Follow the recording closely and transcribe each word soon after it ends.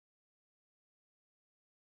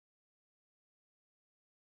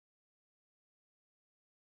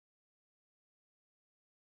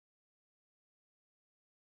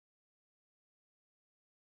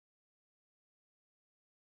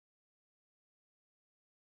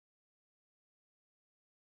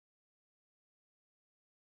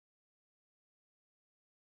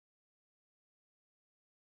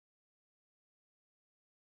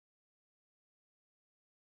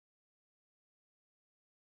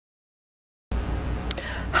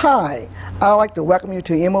Hi, I'd like to welcome you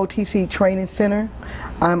to MOTC Training Center.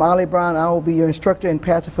 I'm Ollie Brown. I will be your instructor and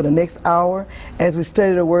pastor for the next hour as we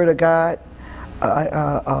study the Word of God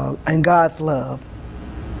and God's love.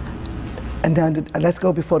 And then let's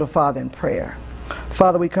go before the Father in prayer.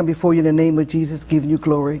 Father, we come before you in the name of Jesus, giving you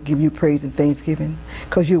glory, giving you praise and thanksgiving,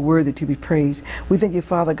 because you're worthy to be praised. We thank you,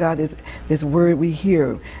 Father God, this word we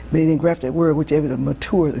hear, may it engraft that word which ever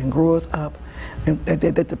matures and grows up, and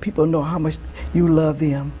that the people know how much you love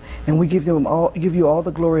them. And we give you all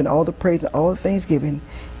the glory and all the praise and all the thanksgiving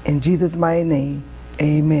in Jesus' mighty name.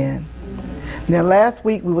 Amen. Now, last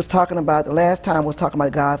time we was talking about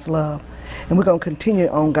God's love, and we're going to continue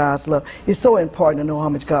on God's love. It's so important to know how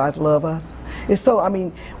much God loves us. It's so,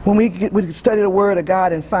 when we study the Word of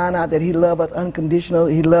God and find out that He loves us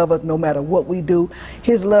unconditionally, He loves us no matter what we do.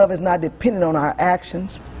 His love is not dependent on our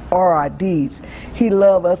actions or our deeds. He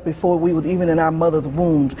loved us before we were even in our mother's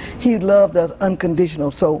wombs. He loved us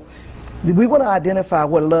unconditional. So we want to identify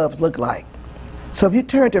what love looks like. So if you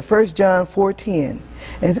turn to 1 John 4:10,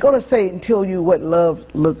 and it's going to say and tell you what love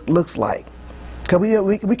looks like. Because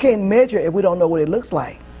we can't measure it if we don't know what it looks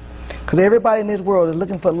like. Because everybody in this world is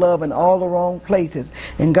looking for love in all the wrong places.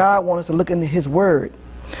 And God wants us to look into His Word.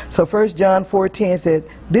 So 1 John 4:10 says,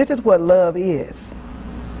 this is what love is.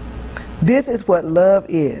 This is what love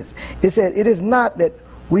is. It said, it is not that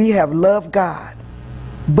we have loved God,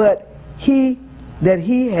 but that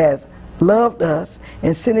He has loved us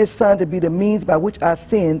and sent His Son to be the means by which our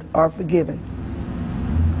sins are forgiven.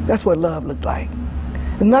 That's what love looked like.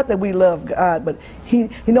 Not that we love God, but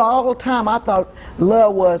all the time I thought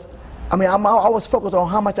love was, I'm always focused on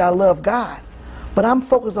how much I love God, but I'm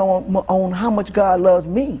focused on how much God loves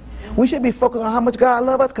me. We should be focused on how much God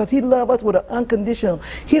loves us, because He loves us with an unconditional.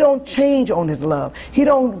 He don't change on His love. He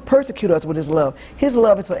don't persecute us with His love. His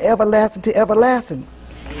love is from everlasting to everlasting.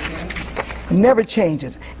 It never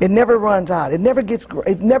changes. It never runs out. It never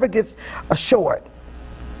gets short.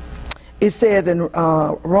 It says in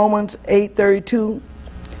Romans 8:32,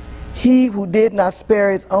 He who did not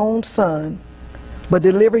spare His own Son, but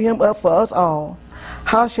delivered Him up for us all,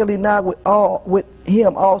 how shall He not with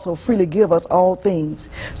Him also freely give us all things?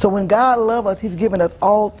 So when God loves us, He's given us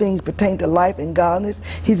all things pertaining to life and godliness.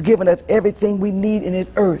 He's given us everything we need in His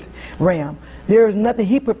earth realm. There is nothing.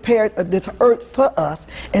 He prepared this earth for us,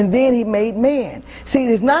 and then He made man. See,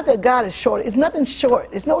 it's not that God is short. It's nothing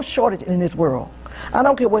short. There's no shortage in this world. I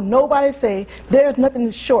don't care what nobody say. There's nothing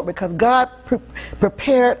short, because God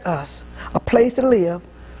prepared us a place to live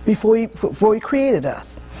before He created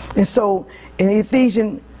us. And so in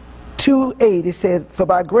Ephesians 2:8 it says, for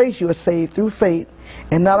by grace you are saved through faith,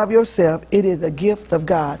 and not of yourself. It is a gift of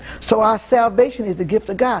God. So our salvation is a gift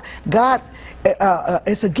of God.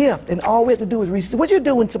 It's a gift, and all we have to do is receive. What you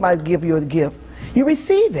do when somebody gives you a gift? You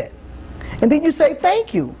receive it. And then you say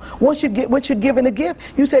thank you. Once you're given a gift,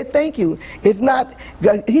 you say thank you. It's not,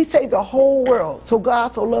 He saved the whole world. So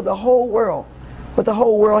God so loved the whole world. But the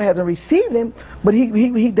whole world hasn't received Him, but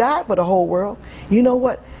he died for the whole world. You know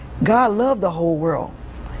what? God loved the whole world.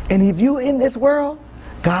 And if you're in this world,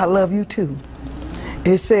 God loves you too.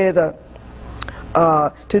 It says,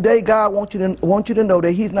 today God wants you to know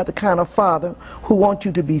that He's not the kind of Father who wants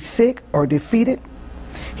you to be sick or defeated.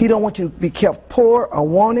 He don't want you to be kept poor or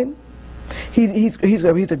wanted. He's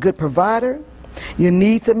a good provider. Your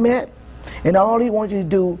needs are met. And all He wants you to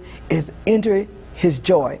do is enter His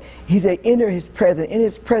joy. He said, enter His presence. In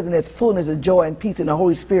His presence there's fullness of joy and peace in the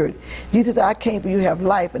Holy Spirit. Jesus said, I came for you to have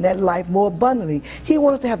life, and that life more abundantly. He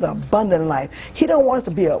wants us to have the abundant life. He don't want us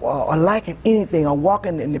to be lacking anything or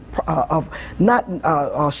walking in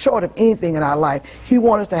not short of anything in our life. He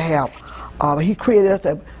wants us to have. He created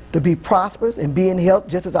us to be prosperous and be in health,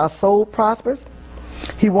 just as our soul prospers.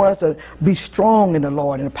 He wants us to be strong in the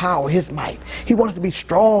Lord and the power of His might. He wants us to be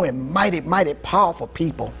strong and mighty, powerful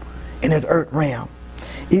people in His earth realm.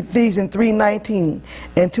 Ephesians 3:19,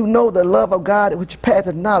 and to know the love of God which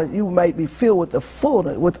passes knowledge, you might be filled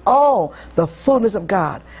with all the fullness of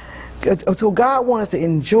God. So God wants us to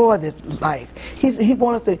enjoy this life. He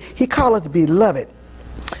calls us to be beloved.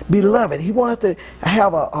 He wants us to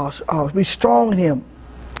have be strong in Him.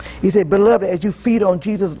 He said, beloved, as you feed on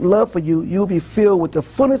Jesus' love for you, you'll be filled with the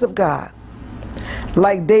fullness of God.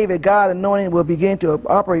 Like David, God's anointing will begin to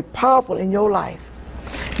operate powerful in your life.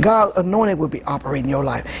 God's anointing will be operating in your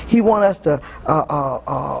life. He wants us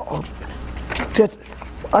to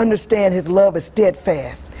understand His love is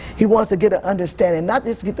steadfast. He wants to get an understanding, not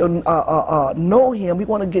just get to know Him. We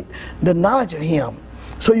want to get the knowledge of Him,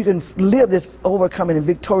 so you can live this overcoming and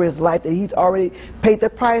victorious life that He's already paid the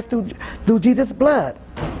price through Jesus' blood.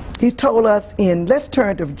 He told us let's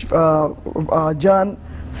turn to John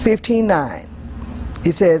 15:9.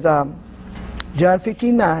 He says, John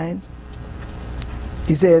 15:9,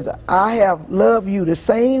 he says, I have loved you the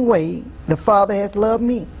same way the Father has loved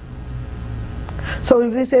me. So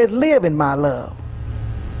he says, live in my love.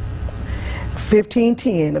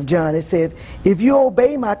 15:10 of John, it says, if you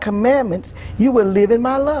obey my commandments, you will live in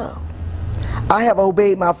my love. I have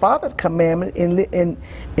obeyed my Father's commandment,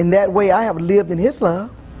 in that way I have lived in his love.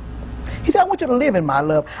 He said, I want you to live in my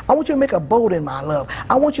love. I want you to make a boat in my love.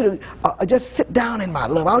 I want you to just sit down in my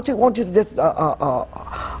love. I want you to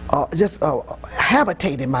just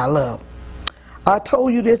habitate in my love. I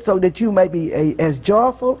told you this so that you may be as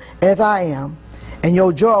joyful as I am, and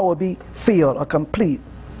your joy will be filled or complete.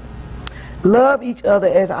 Love each other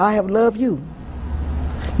as I have loved you.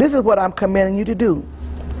 This is what I'm commanding you to do.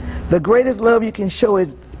 The greatest love you can show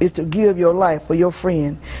is to give your life for your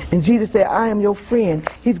friend. And Jesus said, I am your friend.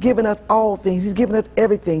 He's given us all things. He's given us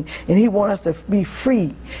everything. And he wants us to be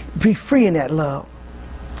free in that love.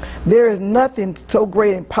 There is nothing so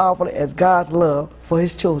great and powerful as God's love for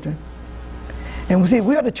his children. And we see,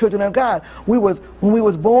 we are the children of God. When we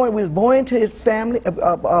was born into his family,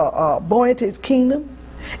 born into his kingdom,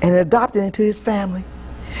 and adopted into his family.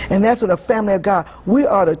 And that's what the family of God. We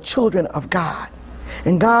are the children of God.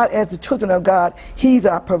 And God, as the children of God, he's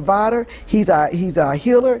our provider, he's our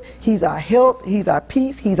healer, he's our health, he's our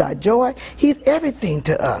peace, he's our joy, he's everything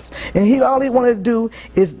to us. And all he wanted to do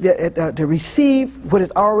is to receive what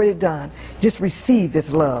is already done. Just receive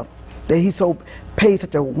this love that he so paid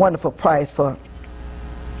such a wonderful price for.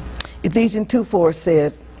 Ephesians 2:4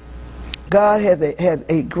 says, God has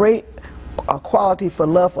a great quality for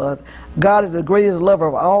love for us. God is the greatest lover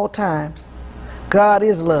of all times. God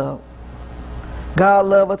is love. God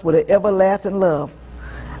loves us with an everlasting love.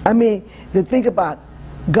 I mean, to think about,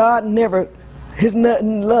 God never, his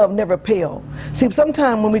love never fails. See,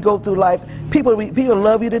 sometimes when we go through life, people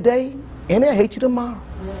love you today and they'll hate you tomorrow.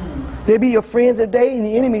 They'll be your friends today and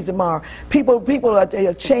your enemies tomorrow. People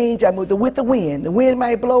are changed with the wind. The wind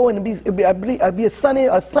might blow and it'll be a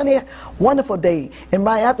sunny, wonderful day. And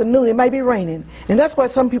by afternoon it might be raining. And that's why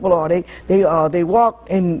some people are. They walk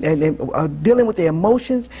and are dealing with their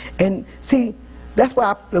emotions. And see, that's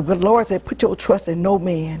why the Lord said, put your trust in no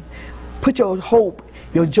man. Put your hope,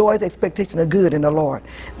 your joys, expectation of good in the Lord,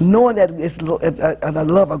 knowing that it's the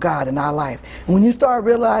love of God in our life. And when we start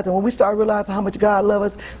realizing how much God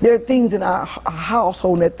loves us, there are things in our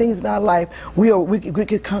household, and there are things in our life we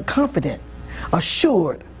get confident,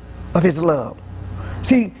 assured of his love.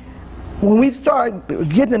 See, when we start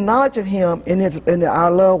getting the knowledge of him in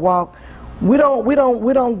our love walk, we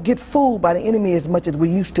don't get fooled by the enemy as much as we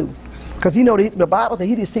used to. Because you know the Bible says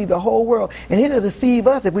he deceived the whole world, and he doesn't deceive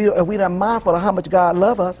us if we're not mindful of how much God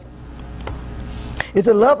loves us. It's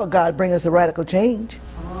the love of God brings us a radical change.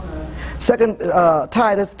 Second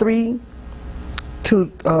Titus 3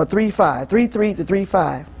 to 3:5, 3:3 to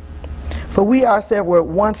 3:5. For we ourselves were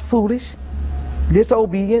once foolish,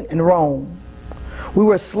 disobedient, and wrong. We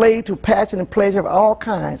were slaves to passion and pleasure of all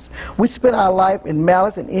kinds. We spent our life in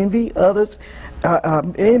malice and envy. Others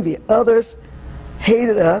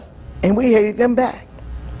hated us, and we hated them back.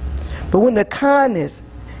 But when the kindness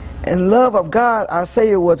and love of God, our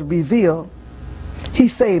Savior, was revealed, he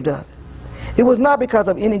saved us. It was not because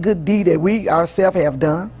of any good deed that we ourselves have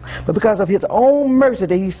done, but because of his own mercy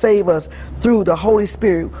that he saved us through the Holy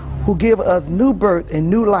Spirit, who give us new birth and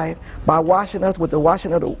new life by washing us with the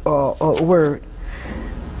washing of the Word.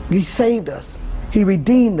 He saved us. He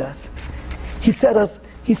redeemed us. He set us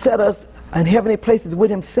in heavenly places with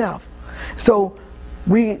himself. So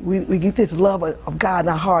we get this love of God in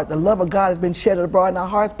our heart. The love of God has been shed abroad in our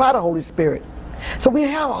hearts by the Holy Spirit. So we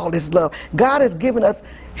have all this love. God has given us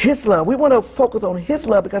his love. We want to focus on his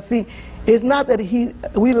love because, see, it's not that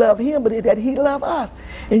we love him, but it's that he loves us.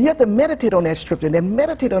 And you have to meditate on that scripture,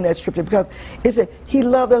 because it's that he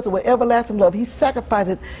loved us with everlasting love. He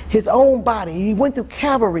sacrificed his own body. He went through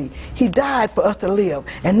Calvary. He died for us to live.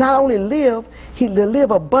 And not only live, to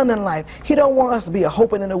live abundant life. He don't want us to be a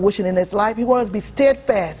hoping and a wishing in this life. He wants us to be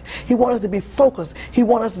steadfast. He wants us to be focused. He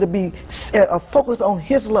wants us to be focused on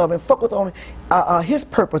his love and focused on his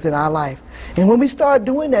purpose in our life. And when we start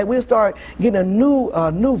doing that, we'll start getting a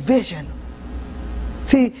new vision.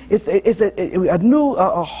 See, it's a new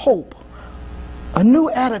hope, a new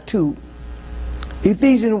attitude.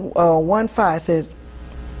 Ephesians 1:5 says,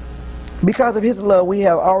 because of his love, we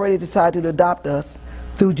have already decided to adopt us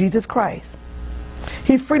through Jesus Christ.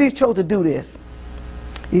 He freely chose to do this.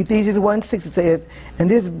 Ephesians 1:6 says, and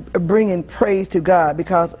this bringing praise to God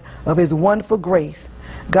because of his wonderful grace.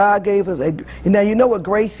 God gave us now you know what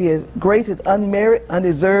grace is. Grace is unmerited,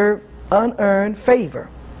 undeserved, unearned favor.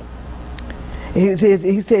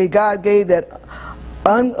 He said God gave that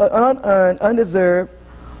unearned, undeserved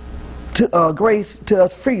grace to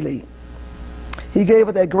us freely. He gave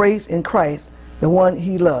us that grace in Christ, the one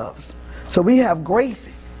he loves. So we have grace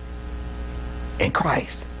in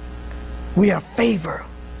Christ. We have favor.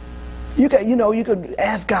 You can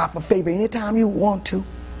ask God for favor anytime you want to.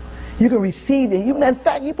 You can receive it. In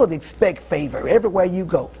fact, you're supposed to expect favor everywhere you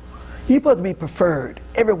go. You're supposed to be preferred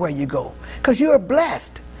everywhere you go, because you're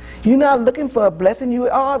blessed. You're not looking for a blessing. You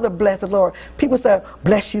are the blessed Lord. People say,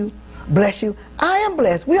 bless you, bless you. I am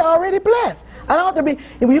blessed. We are already blessed. I don't have to be,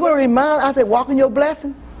 if you're going to remind, I say, walk in your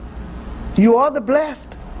blessing. You are the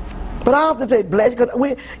blessed. But I don't have to say blessed, because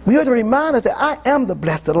we have to remind us that I am the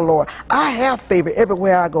blessed of the Lord. I have favor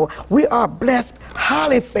everywhere I go. We are blessed,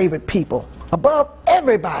 highly favored people, above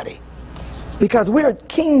everybody, because we're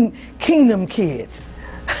kingdom kids.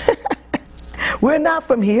 We're not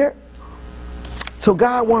from here. So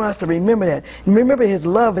God wants us to remember that. And remember, his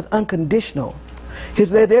love is unconditional.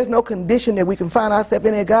 There's no condition that we can find ourselves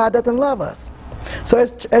in that God doesn't love us. So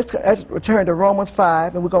let's return to Romans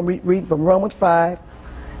 5, and we're going to read from Romans 5,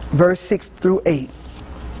 verse 6 through 8.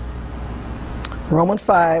 Romans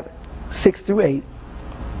 5, 6 through 8.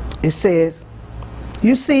 It says,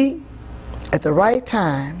 you see, at the right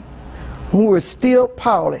time, when we were still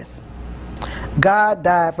powerless, God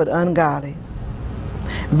died for the ungodly.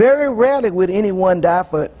 Very rarely would anyone die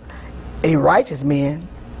for a righteous man,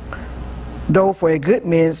 though for a good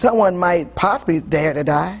man, someone might possibly dare to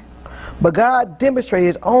die. But God demonstrated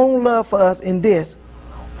his own love for us in this: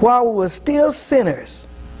 while we were still sinners,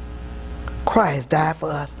 Christ died for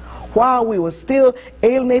us. While we were still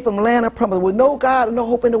alienated from land of promise, with no God and no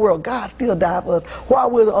hope in the world, God still died for us. While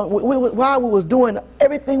we was doing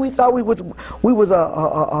everything we thought we was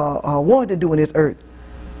wanted to do in this earth,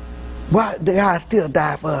 why did God still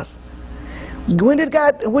die for us? When did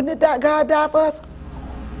God die for us?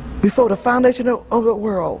 Before the foundation of the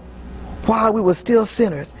world. While we were still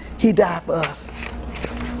sinners, he died for us.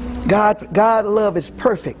 God's love is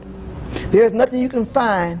perfect. There's nothing you can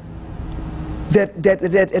find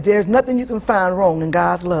there's nothing you can find wrong in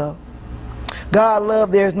God's love. God's love,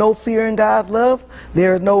 there's no fear in God's love.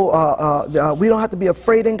 There's no, we don't have to be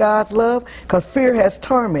afraid in God's love, because fear has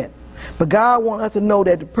torment. But God wants us to know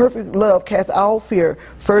that the perfect love casts out fear.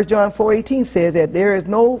 1 John 4:18 says that there is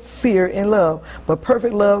no fear in love, but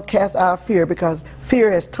perfect love casts out fear, because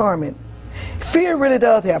fear has torment. Fear really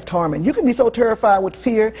does have torment. You can be so terrified with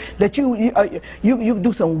fear that you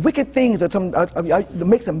do some wicked things, or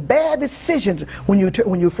make some bad decisions when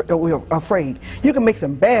you're afraid. You can make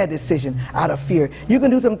some bad decisions out of fear. You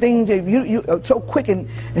can do some things that you are so quick and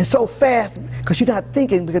so fast because you're not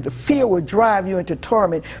thinking, because the fear will drive you into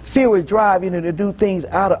torment. Fear will drive you to do things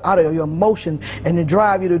out of your emotion, and to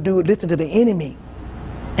drive you to listen to the enemy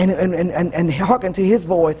and hearken to his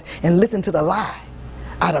voice and listen to the lie.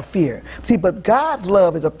 Out of fear. See, but God's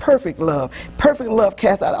love is a perfect love. Perfect love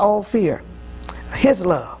casts out all fear. His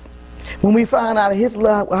love. When we find out his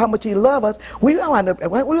love, how much he loves us, we don't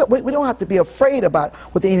have to be afraid about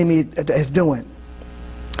what the enemy is doing.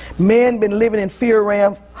 Man been living in fear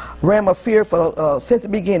realm of fear for since the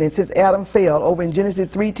beginning, since Adam fell, over in Genesis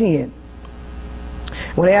 3:10.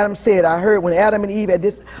 When Adam said, when Adam and Eve had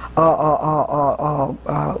this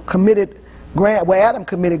Adam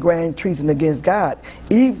committed grand treason against God,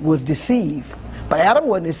 Eve was deceived. But Adam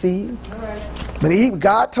wasn't deceived. But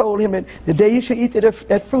God told him that the day you should eat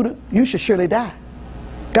that fruit, you should surely die.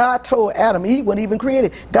 God told Adam, Eve wasn't even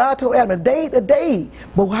created. God told Adam, the day.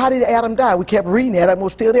 But how did Adam die? We kept reading, Adam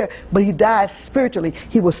was still there. But he died spiritually.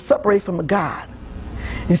 He was separated from God.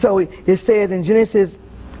 And so it says in Genesis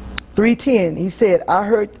 3:10, he said, I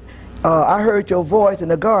heard your voice in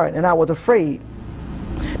the garden, and I was afraid,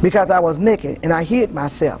 because I was naked and I hid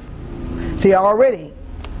myself. See, already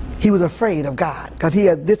he was afraid of God, because he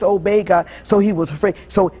had disobeyed God, so he was afraid.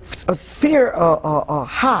 So fear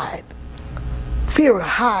hide. Fear will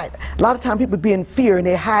hide. A lot of times people be in fear and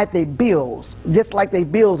they hide their bills, just like their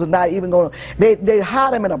bills are not even going to, they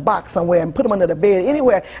hide them in a box somewhere and put them under the bed,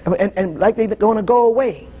 anywhere, and like they're going to go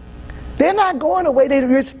away. They're not going away. They're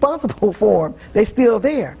responsible for them. They're still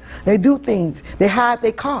there. They do things. They hide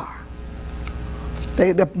their car.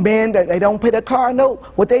 They don't pay their car note.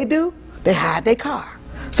 What they do? They hide their car.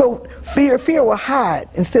 So fear will hide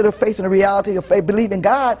instead of facing the reality of faith, believing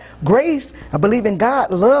God, grace, believing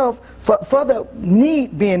God, love, for the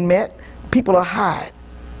need being met. People will hide.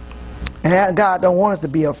 And God don't want us to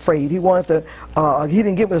be afraid. He wants to. He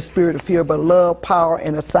didn't give us a spirit of fear, but love, power,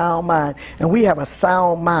 and a sound mind. And we have a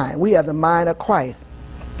sound mind. We have the mind of Christ.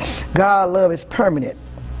 God's love is permanent.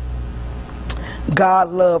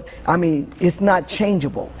 God love, I mean, it's not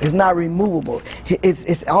changeable. It's not removable.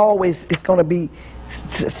 It's always, it's going to be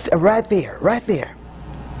right there, right there.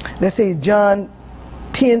 Let's see, John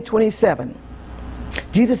 10:27.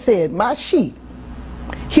 Jesus said, my sheep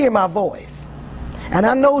hear my voice, and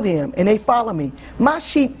I know them, and they follow me. My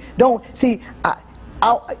sheep don't, see,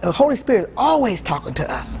 the Holy Spirit is always talking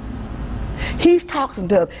to us. He's talking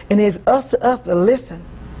to us, and it's up to us to listen.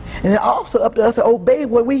 And it's also up to us to obey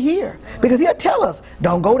what we hear. Because he'll tell us,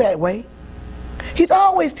 don't go that way. He's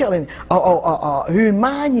always telling,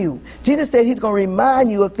 remind you. Jesus said he's going to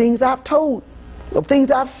remind you of things I've told, of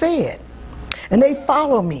things I've said. And they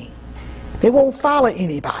follow me. They won't follow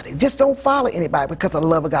anybody. Just don't follow anybody because of the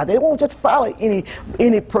love of God. They won't just follow any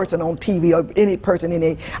person on TV or any person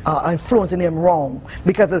influencing them wrong.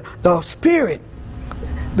 Because of the Spirit,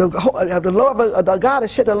 the love of the God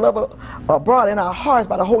has shed the love abroad in our hearts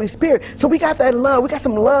by the Holy Spirit. So we got that love. We got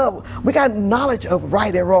some love. We got knowledge of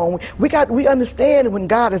right and wrong. We understand when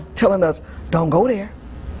God is telling us, don't go there.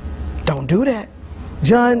 Don't do that.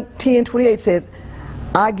 John 10:28 says,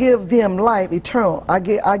 I give them life eternal. I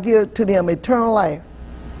give to them eternal life,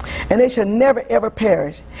 and they shall never ever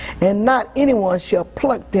perish, and not anyone shall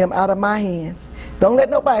pluck them out of my hands. Don't let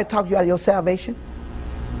nobody talk you out of your salvation.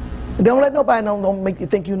 Don't let nobody don't make you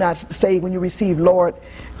think you're not saved when you receive Lord,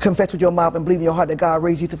 confess with your mouth and believe in your heart that God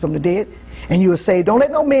raised Jesus from the dead, and you are saved. Don't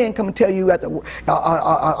let no man come and tell you that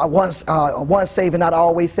once saved and not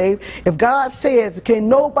always saved. If God says, can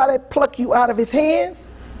nobody pluck you out of his hands?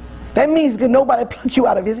 That means can nobody pluck you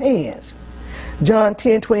out of his hands. John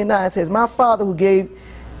 10:29 says, my Father who gave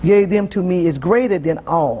them to me is greater than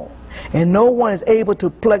all, and no one is able to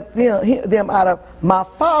pluck them out of my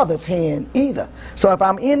Father's hand either. So if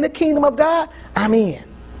I'm in the kingdom of God, I'm in.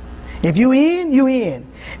 If you in, you in.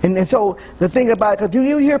 And so the thing about it, because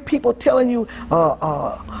you hear people telling you,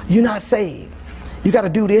 you're not saved. You got to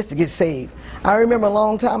do this to get saved. I remember a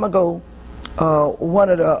long time ago, one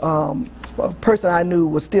of the person I knew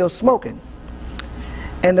was still smoking.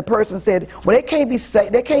 And the person said, well, they can't be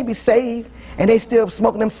saved and they still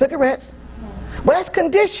smoking them cigarettes. Well, that's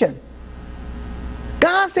condition.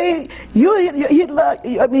 God said,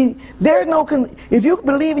 there's no, if you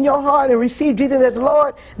believe in your heart and receive Jesus as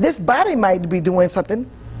Lord, this body might be doing something,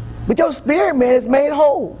 but your spirit, man, is made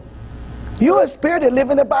whole. You're a spirit that lives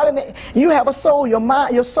in the body. You have a soul.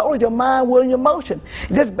 Your soul is your mind, will, and your emotion.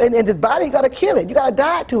 And this body, you got to kill it. You got to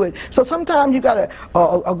die to it. So sometimes you got to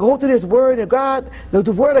go through this word of God. The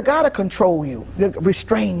word of God to control you,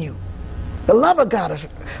 restrain you. The love of God will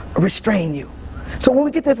restrain you. So when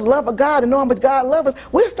we get this love of God and know how much God loves us,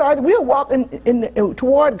 we're walking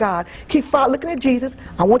toward God. Keep looking at Jesus.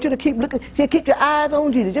 I want you to keep looking. Keep your eyes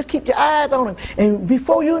on Jesus. Just keep your eyes on him. And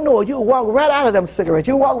before you know it, you'll walk right out of them cigarettes.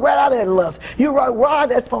 You'll walk right out of that lust. You'll walk right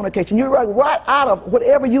out of that fornication. You'll walk right out of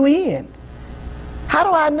whatever you're in. How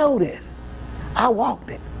do I know this? I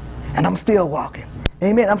walked it. And I'm still walking.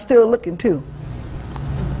 Amen. I'm still looking too.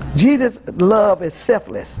 Jesus' love is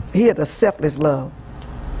selfless. He has a selfless love.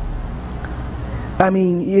 I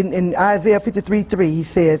mean, in Isaiah 53:3, he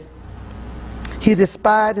says, he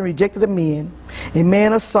despised and rejected of men, a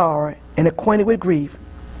man of sorrow and acquainted with grief.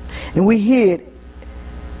 And we hid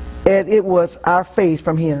as it was our face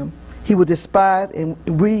from him. He was despised and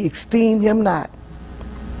we esteemed him not.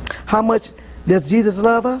 How much does Jesus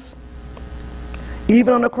love us?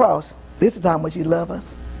 Even on the cross, this is how much he loves us.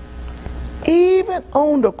 Even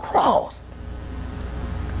on the cross,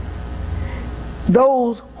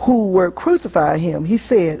 those who were crucifying him, he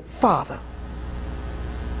said, Father,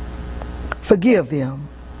 forgive them,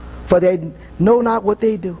 for they know not what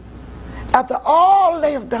they do. After all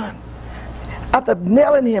they have done, after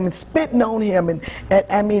nailing him and spitting on him and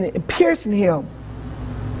piercing him,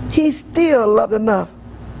 he still loved enough.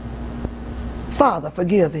 Father,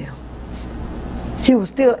 forgive them. He was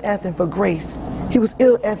still asking for grace. He was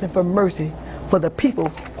still asking for mercy for the people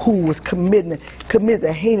who was committed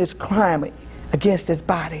a heinous crime against his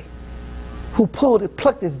body, who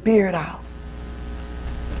plucked his beard out.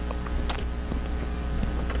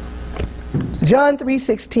 John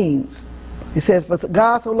 3:16, it says, for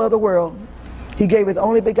God so loved the world, he gave his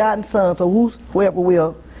only begotten son, so whoever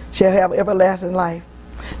will shall have everlasting life.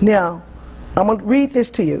 Now, I'm going to read this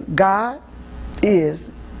to you. God is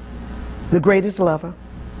the greatest lover.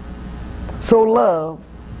 So love,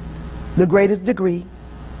 the greatest degree,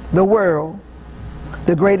 the world,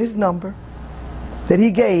 the greatest number, that he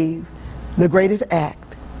gave the greatest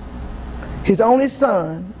act, his only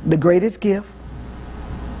son, the greatest gift,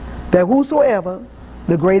 that whosoever,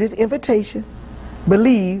 the greatest invitation,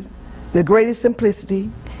 believed, the greatest simplicity,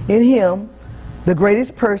 in him, the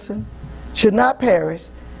greatest person, should not perish,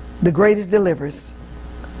 the greatest deliverers.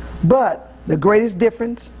 But the greatest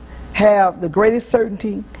difference, have the greatest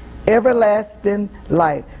certainty, everlasting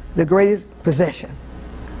life, the greatest possession.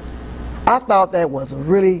 I thought that was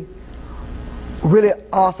really, really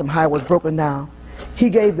awesome how it was broken down. He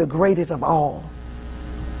gave the greatest of all.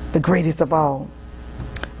 The greatest of all.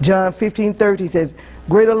 John 15:30 says,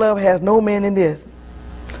 greater love has no man than this,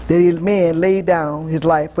 that a man laid down his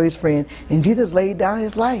life for his friend. And Jesus laid down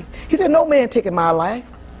his life. He said, no man taking my life.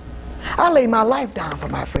 I laid my life down for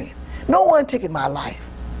my friend. No one taking my life.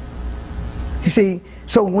 You see,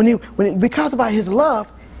 so because of his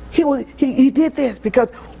love, he did this because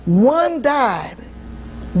one died.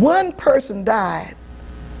 One person died.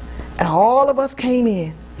 And all of us came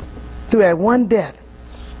in through that one death.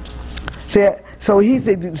 So he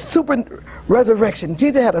said, super resurrection.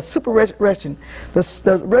 Jesus had a super resurrection.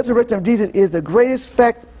 The resurrection of Jesus is the greatest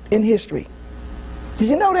fact in history. Did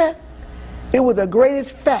you know that? It was the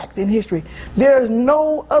greatest fact in history. There is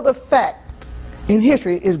no other fact in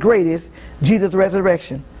history as great as Jesus'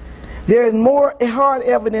 resurrection. There is more hard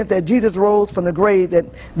evidence that Jesus rose from the grave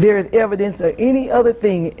than there is evidence of any other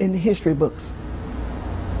thing in the history books.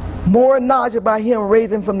 More knowledge about him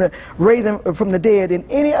raising from the dead than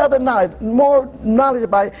any other knowledge. More knowledge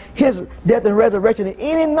about his death and resurrection than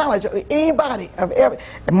any knowledge of anybody of ever.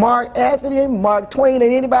 Mark Anthony, Mark Twain,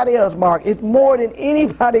 and anybody else. Mark, it's more than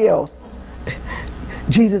anybody else.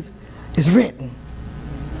 Jesus is written.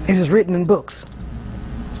 It is written in books.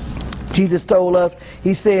 Jesus told us,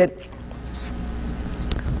 he said,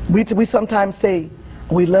 we sometimes say,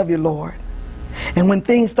 we love you, Lord. And when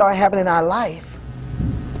things start happening in our life,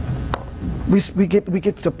 we get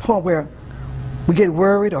to the point where we get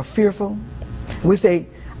worried or fearful. We say,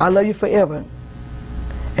 I love you forever.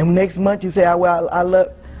 And next month you say, well, I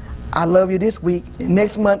love you this week. And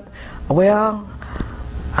next month, well,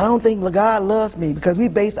 I don't think God loves me, because we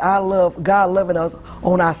base our love, God loving us,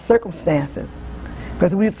 on our circumstances.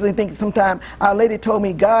 Because we think sometimes, our lady told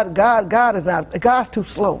me, God's too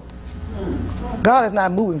slow. God is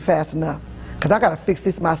not moving fast enough, because I got to fix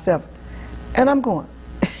this myself. And I'm going.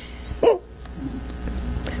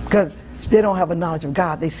 Because they don't have a knowledge of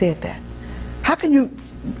God. They said that. How can you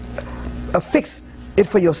fix it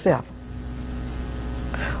for yourself?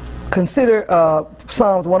 Consider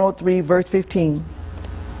Psalms 103, verse 15.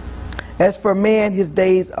 As for man, his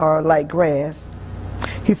days are like grass.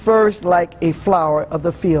 He flourishes like a flower of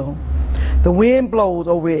the field. The wind blows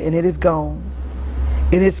over it, and it is gone.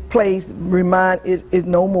 In its place, remind it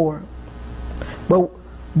no more.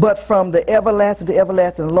 But from the everlasting to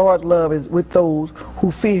everlasting, the Lord's love is with those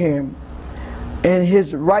who fear him, and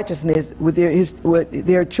his righteousness with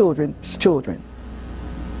their children's children.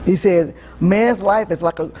 He says, man's life is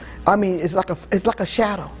like it's like a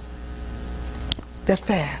shadow. That's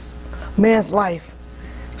fast. Man's life,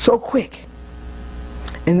 so quick.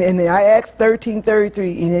 And I asked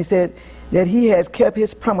 13:33, and they said that he has kept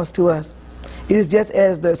his promise to us. It is just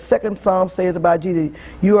as the second Psalm says about Jesus,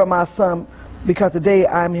 you are my son, because today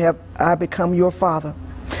I become your father.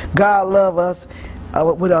 God loves us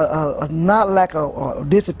with not like a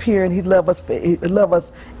disappearing. He loves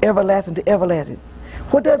us everlasting to everlasting.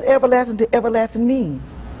 What does everlasting to everlasting mean?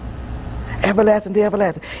 Everlasting to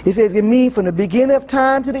everlasting. It says it can mean from the beginning of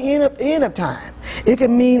time to the end of time. It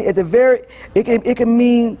can mean it can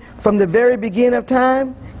mean from the very beginning of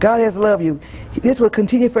time. God has loved you. This will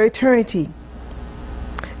continue for eternity,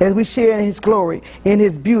 as we share in his glory, in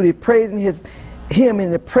his beauty, praising him in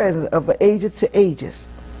the presence of ages to ages.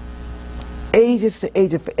 Ages to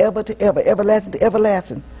ages, forever to ever, everlasting to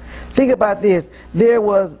everlasting. Think about this. There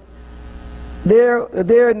was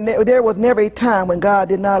never a time when God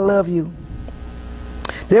did not love you.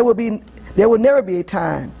 There will never be a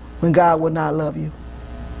time when God will not love you.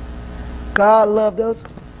 God loved us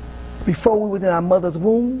before we were in our mother's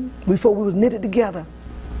womb, before we was knitted together,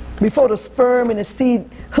 before the sperm and the seed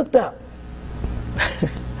hooked up.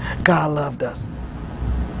 God loved us.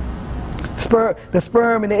 The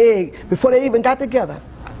sperm and the egg, before they even got together,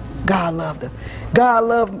 God loved us. God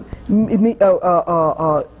loved me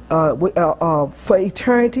for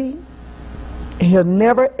eternity, and he'll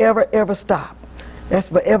never, ever, ever stop. That's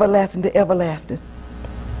for everlasting to everlasting.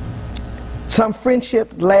 Some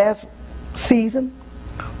friendship last season.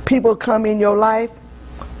 People come in your life.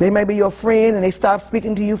 They may be your friend, and they stop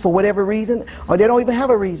speaking to you for whatever reason, or they don't even have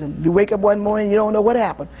a reason. You wake up one morning, you don't know what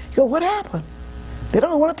happened. You go, what happened? They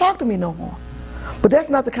don't want to talk to me no more. But that's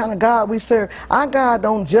not the kind of God we serve. Our God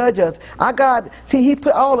don't judge us. Our God, see, he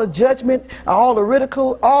put all the judgment, all the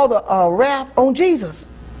ridicule, all the wrath on Jesus.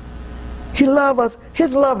 He loves us.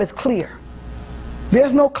 His love is clear.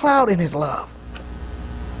 There's no cloud in his love.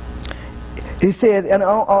 He says, and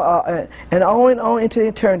on into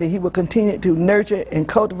eternity, he will continue to nurture and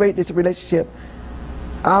cultivate this relationship,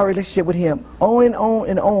 our relationship with him, on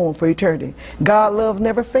and on for eternity. God's love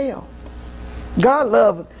never fails. God's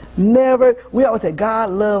love never, we always say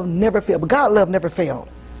God's love never fails, but God's love never failed.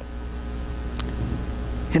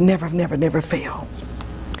 It never failed.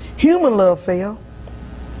 Human love failed.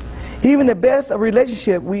 Even the best of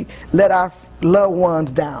relationship, we let our loved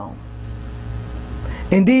ones down.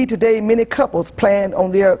 Indeed, today many couples plan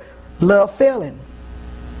on their love failing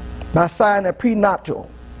by signing a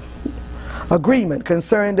prenuptial agreement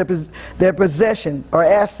concerning their possession or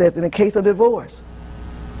assets in the case of divorce.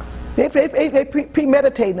 They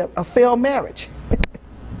premeditating a failed marriage.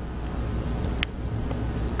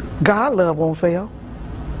 God's love won't fail.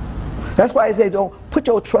 That's why he said, don't put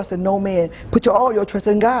your trust in no man, put all your trust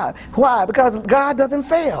in God. Why? Because God doesn't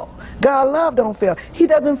fail. God's love don't fail. He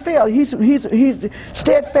doesn't fail. He's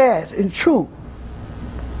steadfast and true.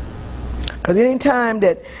 Because any time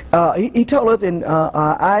that he told us in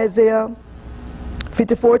Isaiah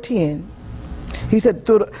 54:10, he said,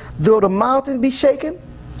 though the mountains be shaken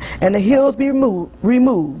and the hills be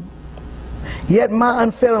removed, yet my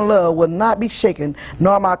unfailing love will not be shaken,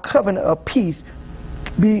 nor my covenant of peace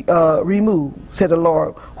be removed, said the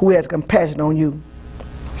Lord, who has compassion on you.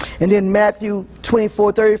 And then Matthew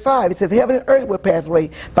 24:35, it says, heaven and earth will pass away,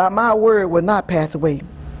 but my word will not pass away.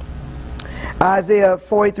 Isaiah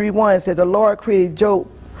 43:1 says, the Lord created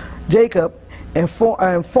Jacob and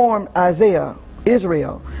formed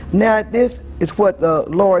Israel. Now this is what the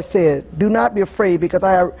Lord says, do not be afraid, because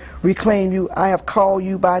I have reclaimed you, I have called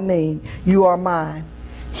you by name, you are mine.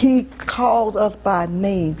 He calls us by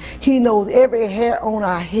name. He knows every hair on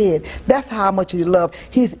our head. That's how much he loves.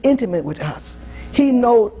 He's intimate with us. He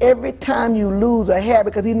knows every time you lose a hair,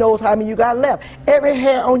 because he knows how many you got left. Every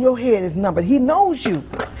hair on your head is numbered. He knows you.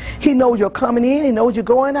 He knows you're coming in. He knows you're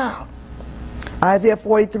going out. Isaiah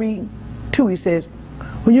 43:2, he says,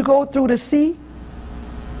 when you go through the sea,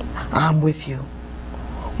 I'm with you.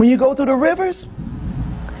 When you go through the rivers,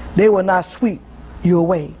 they will not sweep you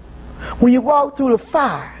away. When you walk through the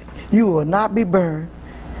fire, you will not be burned,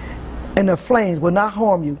 and the flames will not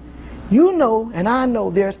harm you. You know, and I know,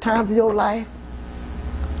 there's times in your life,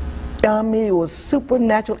 it was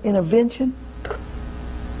supernatural intervention.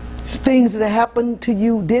 Things that happened to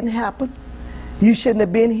you didn't happen. You shouldn't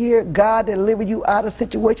have been here. God delivered you out of a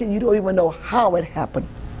situation. You don't even know how it happened,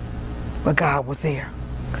 but God was there.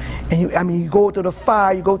 And you go through the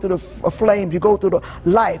fire, you go through the flames, you go through the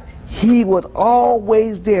life. He was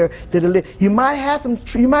always there to deliver. You might have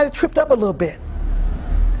tripped up a little bit.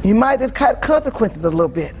 You might have had consequences a little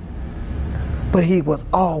bit. But he was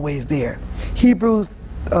always there. Hebrews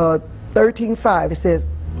 13:5, it says,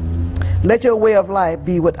 let your way of life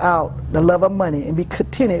be without the love of money, and be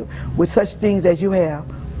contented with such things as you have.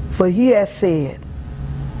 For he has said,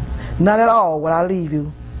 not at all will I leave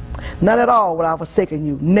you, not at all will I forsaken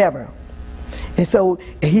you, never. And so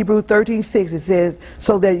in Hebrews 13:6 it says,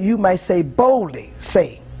 so that you might say boldly,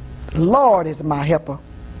 say, Lord is my helper,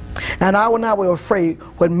 and I will not be afraid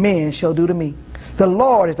what man shall do to me. The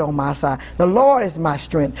Lord is on my side. The Lord is my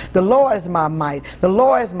strength. The Lord is my might. The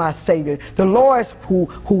Lord is my Savior. The Lord is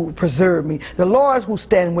who preserved me. The Lord is who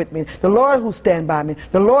stand with me. The Lord who stand by me.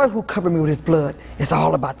 The Lord who covered me with his blood. It's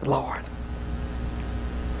all about the Lord.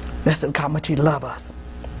 That's how much he loves us.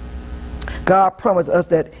 God promised us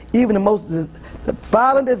that even the most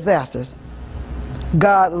violent disasters,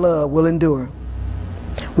 God's love will endure.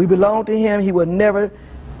 We belong to him. He will never,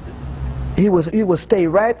 he will stay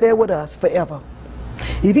right there with us forever.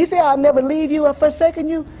 If he said, I'll never leave you or forsaken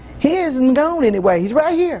you, he isn't gone anyway. He's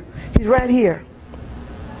right here. He's right here.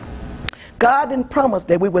 God didn't promise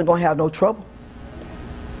that we weren't going to have no trouble.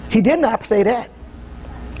 He did not say that.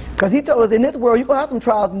 Because he told us in this world you're going to have some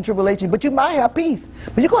trials and tribulations, but you might have peace.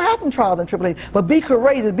 But you're going to have some trials and tribulations. But be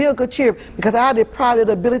courageous, be of good cheer, because I deprived of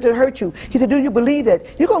the ability to hurt you. He said, do you believe that?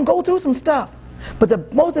 You're going to go through some stuff. But the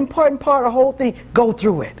most important part of the whole thing, go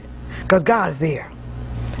through it. Because God is there.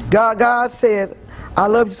 God says, I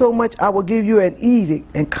love you so much, I will give you an easy,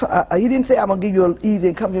 and he didn't say I'm going to give you an easy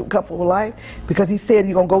and comfortable life, because he said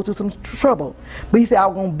you're going to go through some trouble. But he said, I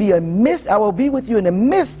will be with you in the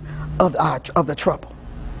midst of the trouble.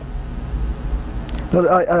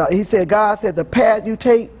 He said, God said, the path you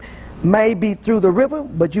take may be through the river,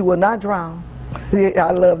 but you will not drown.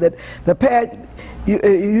 I love that. The path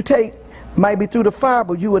you take might be through the fire,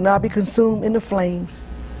 but you will not be consumed in the flames.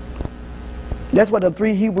 That's what the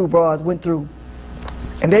 3 Hebrew brothers went through.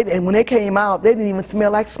 And when they came out, they didn't even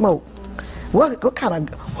smell like smoke. What kind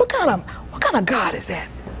of God is that?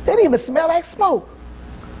 They didn't even smell like smoke.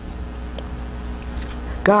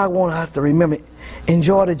 God wants us to remember,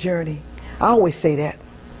 enjoy the journey. I always say that.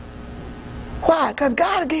 Why? Because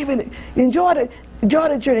God gave it. Enjoy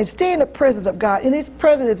the journey. Stay in the presence of God. In His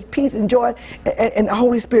presence is peace and joy and the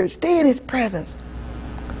Holy Spirit. Stay in His presence.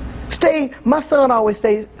 Stay. My son always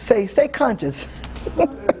say, stay conscious.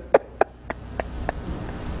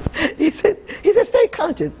 He said, stay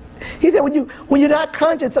conscious. He said, when you're not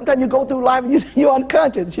conscious, sometimes you go through life and you're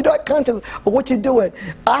unconscious. You're not conscious of what you're doing.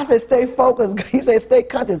 I said, stay focused. He said, stay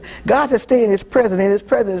conscious. God said, stay in His presence. And His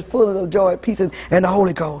presence is full of joy, peace, and the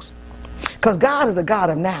Holy Ghost. Because God is a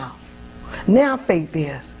God of now. Now faith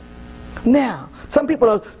is. Now. Some people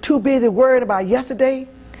are too busy worrying about yesterday.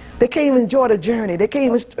 They can't even enjoy the journey. They can't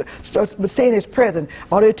even stay in His presence.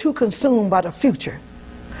 Or they're too consumed by the future.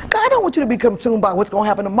 God don't want you to be consumed by what's going to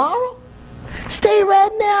happen tomorrow. Stay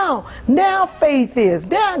right now. Now faith is.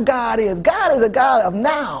 Now God is. God is a God of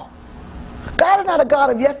now. God is not a God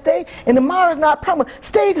of yesterday, and tomorrow is not promised.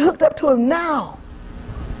 Stay hooked up to Him now.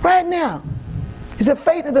 Right now. He said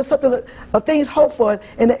faith is the substance of things hoped for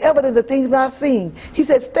and the evidence of things not seen. He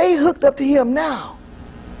said stay hooked up to Him now.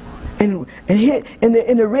 And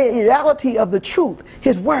in the reality of the truth,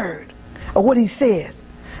 His word, of what He says.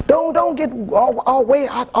 Don't get all way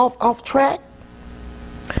off track.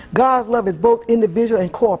 God's love is both individual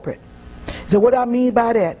and corporate. So what I mean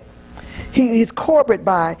by that, He is corporate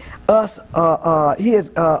by us. He has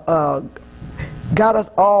got us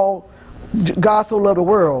all. God so loved the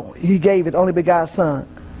world, He gave His only begotten Son.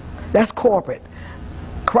 That's corporate.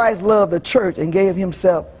 Christ loved the church and gave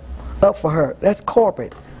Himself up for her. That's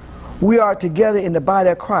corporate. We are together in the body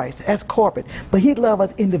of Christ. That's corporate. But He loves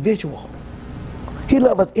us individual. He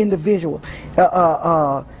loves us individual.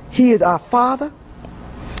 He is our Father.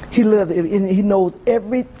 He loves it, and He knows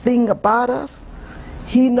everything about us.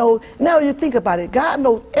 He knows. Now you think about it. God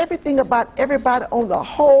knows everything about everybody on the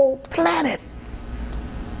whole planet.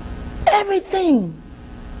 Everything.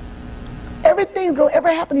 Everything's going to ever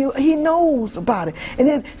happen to you, He knows about it. And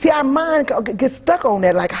then, see, our mind gets stuck on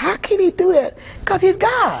that. Like, how can He do that? Because He's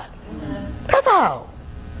God. That's how.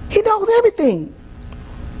 He knows everything.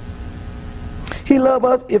 He loves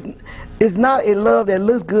us. If it's not a love that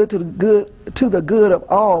looks good to the good of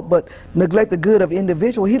all, but neglect the good of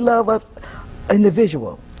individual. He loves us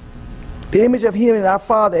individual. The image of Him and our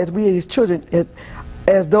Father, as we His children,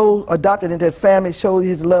 as those adopted into the family, shows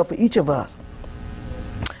His love for each of us.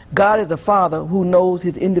 God is a Father who knows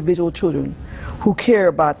His individual children, who care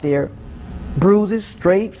about their bruises,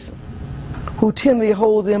 scrapes, who tenderly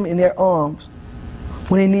holds them in their arms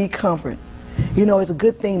when they need comfort. You know, it's a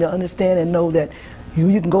good thing to understand and know that you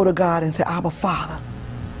can go to God and say, Abba, Father,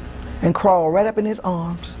 and crawl right up in His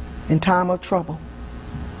arms in time of trouble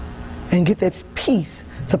and get that peace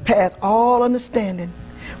surpass all understanding.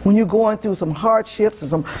 When you're going through some hardships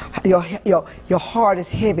and your heart is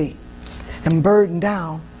heavy and burdened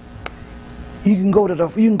down, you can go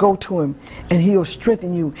to Him and He'll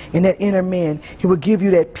strengthen you in that inner man. He will give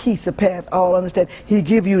you that peace surpass all understanding. He'll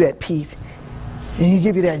give you that peace, and He'll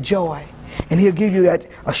give you that joy, and He'll give you that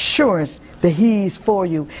assurance that He's for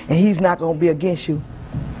you and He's not going to be against you.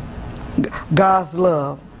 God's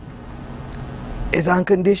love is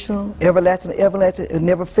unconditional, everlasting, everlasting. It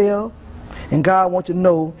never fails. And God wants you to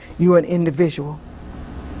know you're an individual.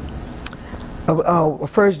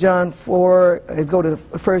 1 John 4, let's go to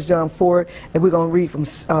 1 John 4, and we're going to read from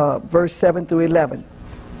verse 7 through 11.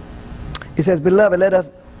 It says, Beloved, let us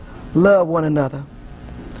love one another,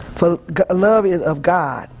 for love is of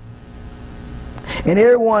God. And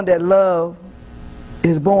everyone that loves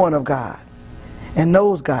is born of God and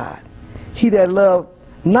knows God. He that loves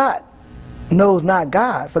not knows not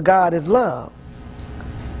God, for God is love.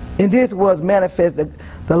 And this was manifest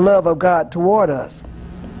the love of God toward us,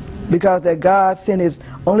 because that God sent His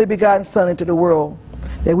only begotten Son into the world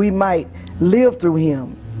that we might live through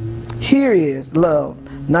Him. Here is love,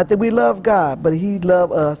 not that we love God, but He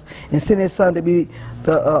loved us and sent His Son to be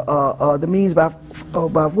the means by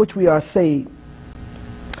which we are saved.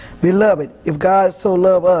 Beloved, if God so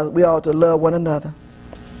loved us, we ought to love one another.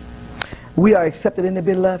 We are accepted in the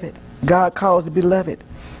beloved. God calls the beloved.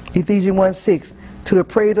 Ephesians 1:6, to the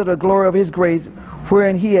praise of the glory of His grace,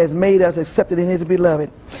 wherein He has made us accepted in His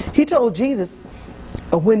beloved. He told Jesus,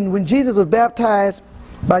 when Jesus was baptized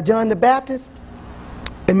by John the Baptist,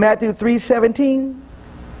 in Matthew 3:17,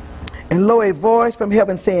 and lo, a voice from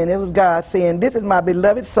heaven saying, it was God saying, this is my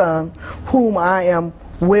beloved Son, whom I am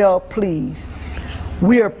well pleased.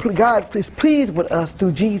 God is pleased with us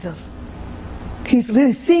through Jesus. He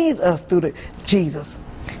sees us through Jesus.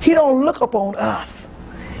 He don't look upon us.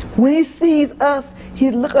 When He sees us, He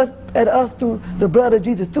looks at us through the blood of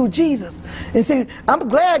Jesus, through Jesus. And see, I'm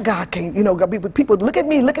glad God can't, you know, people look at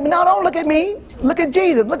me. No, don't look at me. Look at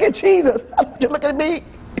Jesus. Look at Jesus. Look at me.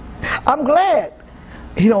 I'm glad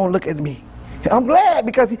he don't look at me. I'm glad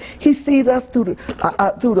because he sees us through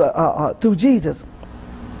Jesus.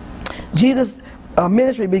 Jesus'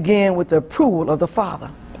 ministry began with the approval of the Father.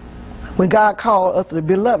 When God called us the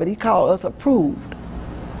beloved, he called us approved.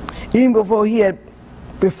 Even before he had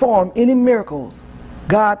performed any miracles,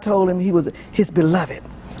 God told him he was his beloved.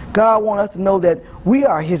 God wants us to know that we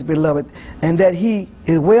are his beloved and that he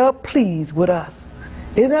is well pleased with us.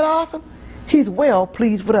 Isn't that awesome? He's well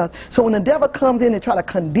pleased with us. So when the devil comes in and try to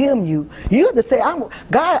condemn you, you have to say,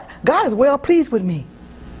 God is well pleased with me.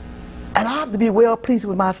 And I have to be well pleased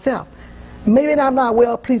with myself. Maybe I'm not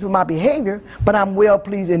well pleased with my behavior, but I'm well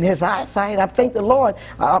pleased in his eyesight. I thank the Lord.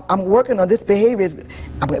 I'm working on this behavior.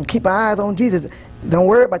 I'm going to keep my eyes on Jesus. Don't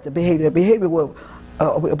worry about the behavior. The behavior will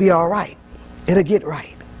be all right. It'll get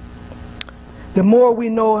right. The more we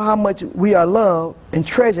know how much we are loved and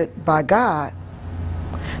treasured by God,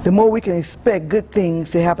 the more we can expect good things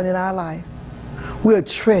to happen in our life. We are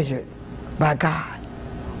treasured by God.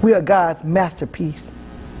 We are God's masterpiece.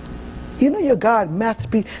 You know you're God's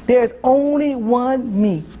masterpiece. There's only one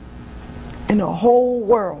me in the whole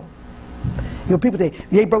world. You know, people say,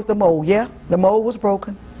 they broke the mold. Yeah, the mold was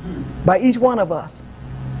broken by each one of us.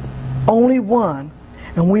 Only one,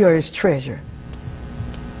 and we are his treasure.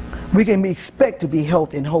 We can expect to be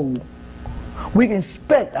healthy and whole. We can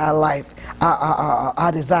expect our life,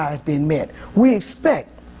 our desires being met. We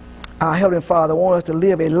expect our Heavenly Father wants us to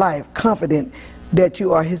live a life confident that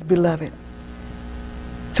you are his beloved.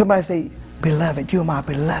 Somebody say, beloved, you're my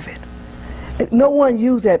beloved. No one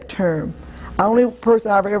used that term. The only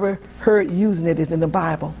person I've ever heard using it is in the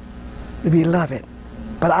Bible, the beloved.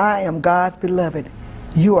 But I am God's beloved.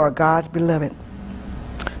 You are God's beloved.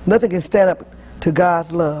 Nothing can stand up to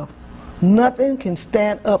God's love. Nothing can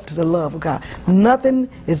stand up to the love of God. Nothing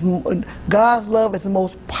is, God's love is the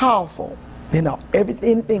most powerful, you know,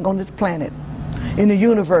 anything on this planet, in the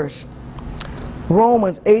universe.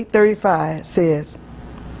 Romans 8:35 says,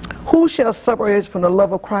 who shall separate us from the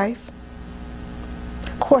love of Christ?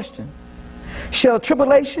 Question. Shall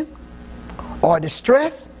tribulation, or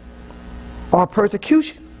distress, or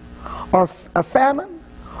persecution, or a famine,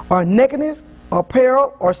 or nakedness, or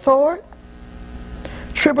peril, or sword?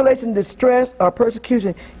 Tribulation, distress, or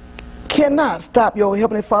persecution cannot stop your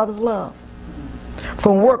Heavenly Father's love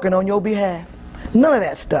from working on your behalf. None of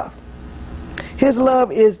that stuff. His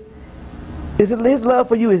love his love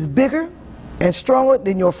for you is bigger and stronger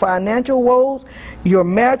than your financial woes, your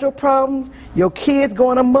marital problems, your kids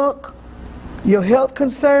going amok, your health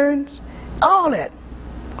concerns, all that.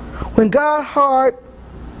 When God's heart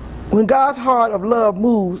of love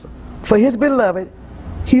moves for his beloved,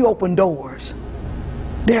 he opens doors.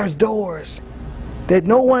 There's doors that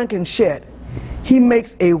no one can shut. He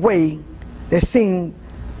makes a way that seems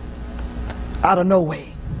out of no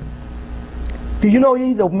way. Do you know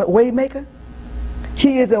he's a way maker?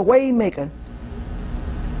 He is a way maker.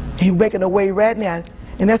 He's making a way right now,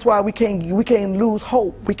 and that's why we can't lose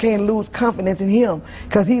hope. We can't lose confidence in him,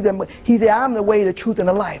 because he said, I'm the way, the truth, and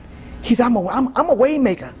the life. He said, I'm a way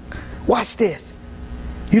maker. Watch this.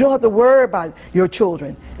 You don't have to worry about your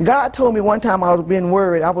children. God told me one time I was being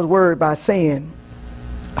worried. I was worried by saying,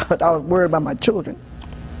 I was worried about my children.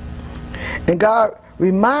 And God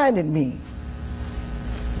reminded me.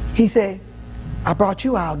 He said, I brought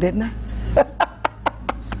you out, didn't I?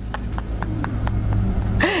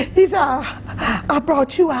 He said, I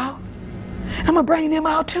brought you out. I'm going to bring them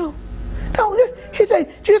out too. He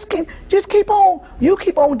said, just keep on. You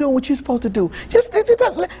keep on doing what you're supposed to do. Just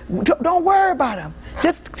don't worry about them.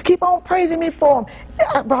 Just keep on praising me for them.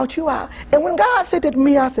 I brought you out. And when God said that to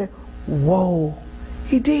me, I said, whoa,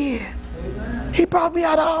 he did. Amen. He brought me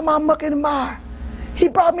out of all my muck and mire. He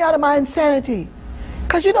brought me out of my insanity.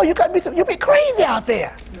 Because you know, you be crazy out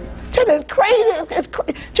there. Just as crazy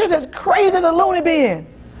as a loony bin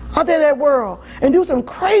out there in that world, and do some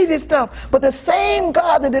crazy stuff. But the same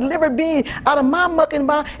God that delivered me out of my muck and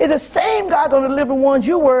mire is the same God going to deliver ones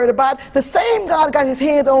you worried about. The same God got his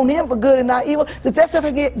hands on him for good and not evil,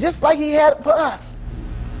 just like he had for us.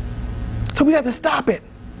 So we have to stop it.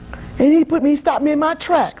 And he stopped me in my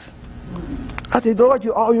tracks. I said, Lord,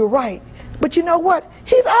 you're right. But you know what?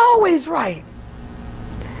 He's always right.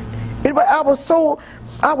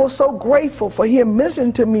 I was so grateful for him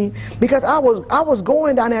ministering to me, because I was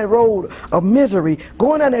going down that road of misery,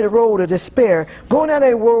 going down that road of despair, going down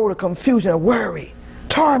that road of confusion, of worry,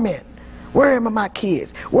 torment. Where am my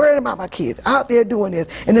kids? Where am my kids? Out there doing this.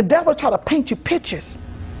 And the devil try to paint you pictures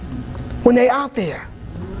when they're out there.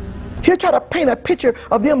 He'll try to paint a picture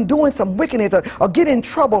of them doing some wickedness or get in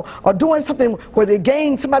trouble or doing something where they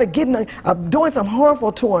gain somebody doing something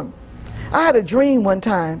harmful to him. I had a dream one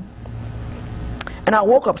time, and I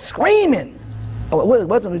woke up screaming. Oh, it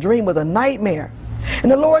wasn't a dream, it was a nightmare.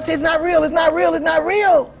 And the Lord said, it's not real, it's not real, it's not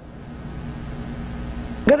real.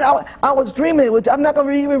 Because I was dreaming, I'm not going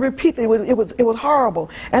to even repeat it, it was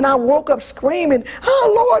horrible. And I woke up screaming,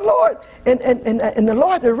 oh Lord, Lord. And the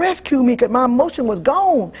Lord to rescue me because my emotion was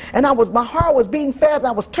gone. And my heart was beating fast, and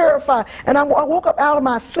I was terrified. And I woke up out of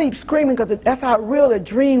my sleep screaming because that's how real the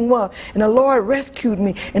dream was. And the Lord rescued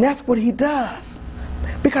me. And that's what He does.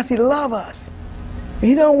 Because He loves us.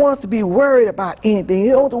 He don't want us to be worried about anything. He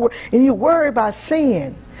don't want to and you worry about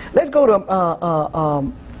sin. Let's go to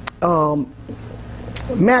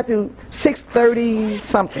Matthew 6:30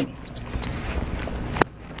 something.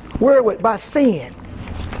 Worried about sin.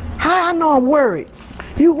 How I know I'm worried?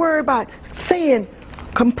 You worry about sin,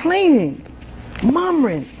 complaining,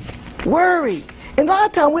 murmuring, worry. And a lot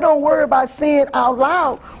of times we don't worry about sin out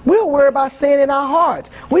loud. We'll worry about sin in our hearts.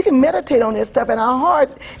 We can meditate on this stuff in our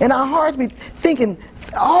hearts, and our hearts be thinking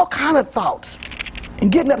all kind of thoughts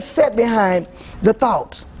and getting upset behind the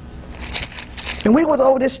thoughts. And we went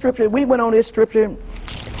over this scripture. We went on this scripture.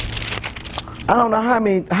 I don't know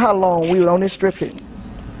how long we were on this scripture.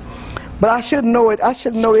 But I should know it. I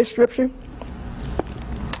should know this scripture.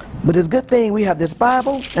 But it's a good thing we have this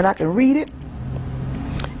Bible and I can read it.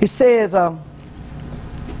 It says,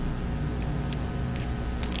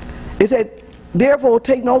 it said, therefore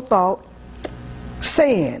take no thought,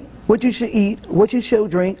 saying what you should eat, what you shall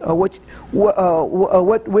drink, or what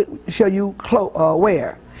shall you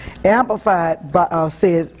wear. Amplified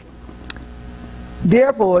says,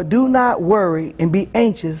 therefore do not worry and be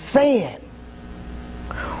anxious, saying,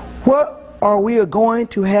 what are we going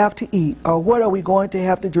to have to eat, or what are we going to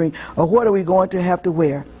have to drink, or what are we going to have to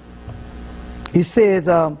wear? It says,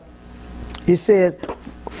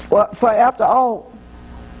 for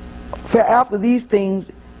after these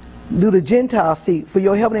things do the Gentiles seek, for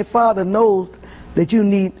your heavenly Father knows that you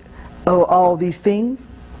need all these things.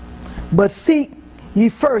 But seek ye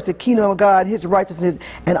first the kingdom of God, His righteousness,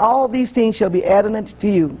 and all these things shall be added unto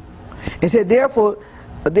you. It said, therefore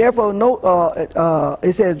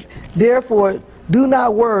do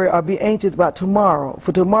not worry or be anxious about tomorrow,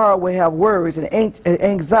 for tomorrow will have worries and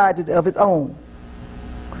anxieties of its own.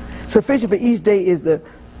 Sufficient for each day is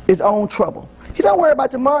its own trouble. He don't worry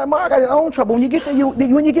about tomorrow. Tomorrow got his own trouble. When you get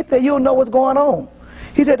there, you'll know what's going on.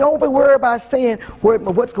 He said, don't be worried about saying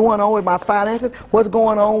what's going on with my finances, what's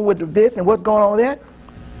going on with this and what's going on with that.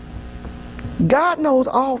 God knows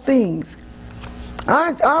all things.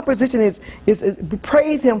 Our position is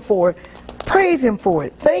praise Him for it. Praise Him for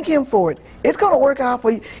it. Thank Him for it. It's going to work out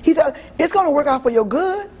for you. He said, it's going to work out for your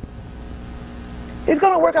good. It's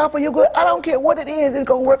going to work out for your good. I don't care what it is. It's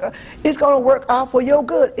going to work. It's going to work out for your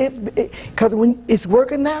good. Because when it's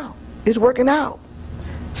working now, it's working out.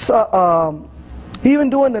 So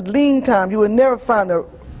even during the lean time, you will never find the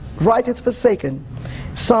righteous forsaken.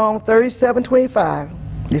 Psalm 37:25.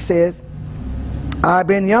 It says, I've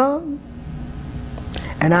been young,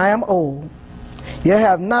 and I am old. You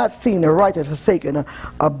have not seen the righteous forsaken,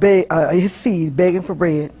 his seed begging for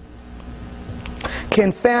bread.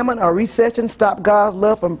 Can famine or recession stop God's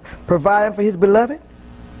love from providing for His beloved?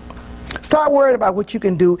 Start worrying about what you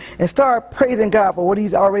can do and start praising God for what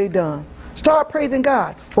He's already done. Start praising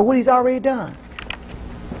God for what He's already done.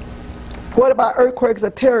 What about earthquakes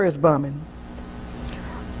or terrorist bombing?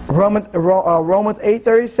 Romans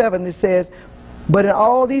 8:37, it says, but in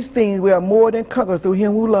all these things we are more than conquerors through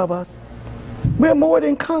Him who loves us. We're more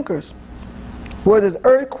than conquerors. Whether it's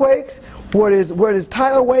earthquakes, whether it's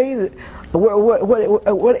tidal waves,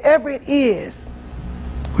 whatever it is,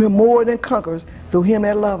 we're more than conquerors through Him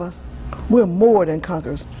that loves us. We're more than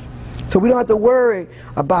conquerors. So we don't have to worry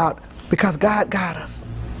about, because God got us.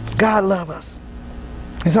 God loves us.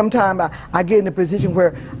 And sometimes I get in a position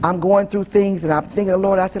where I'm going through things and I'm thinking of the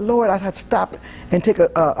Lord. I said, Lord, I have to stop and take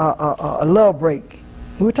a love break.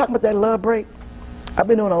 We were talking about that love break. I've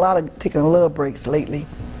been doing a lot of taking love breaks lately.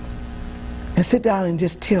 And sit down and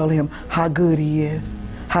just tell Him how good He is,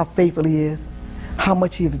 how faithful He is, how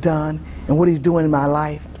much He's done, and what He's doing in my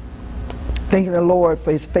life. Thanking the Lord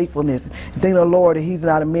for His faithfulness. Thanking the Lord that He's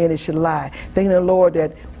not a man that should lie. Thanking the Lord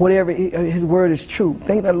that whatever His word is true.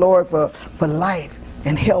 Thanking the Lord for life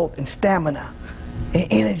and health and stamina and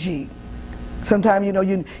energy. Sometimes,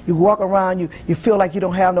 you walk around, you feel like you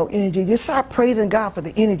don't have no energy. You start praising God for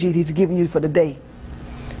the energy He's giving you for the day.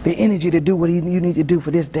 The energy to do what you need to do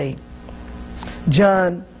for this day. 3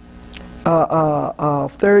 John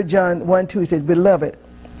 1:2, he says, beloved,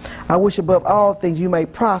 I wish above all things you may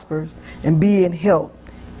prosper and be in health,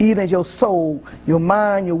 even as your soul, your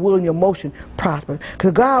mind, your will, and your emotion prosper.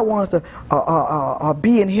 Because God wants us to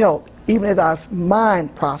be in health, even as our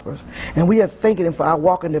mind prospers. And we are thanking Him for our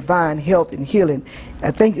walk in divine health and healing.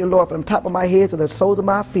 I thank you, Lord, from the top of my head to the soles of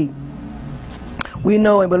my feet. We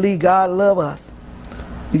know and believe God loves us.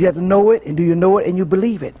 You have to know it, and do you know it, and you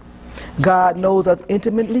believe it. God knows us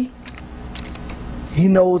intimately. He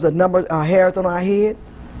knows the number of hairs on our head.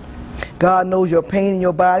 God knows your pain in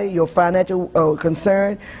your body, your financial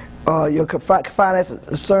concern, your financial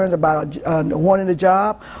concerns about wanting a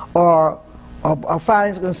job, or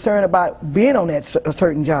financial concern about being on that a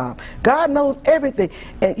certain job. God knows everything,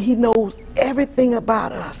 and He knows everything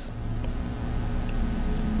about us.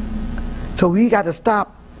 So we got to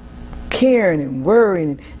stop caring and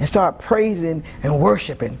worrying and start praising and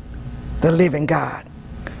worshiping the living God.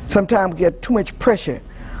 Sometimes we get too much pressure.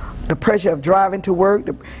 The pressure of driving to work.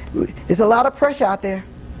 There's a lot of pressure out there.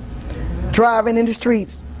 Driving in the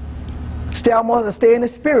streets. Stay in the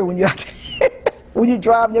spirit when you're out there. When you're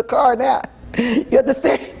driving your car now. You have to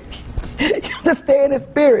stay in the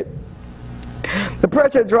spirit. The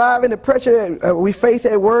pressure of driving, the pressure we face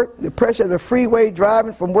at work, the pressure of the freeway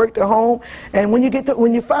driving from work to home, and when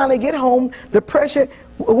you finally get home, the pressure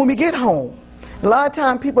when we get home. A lot of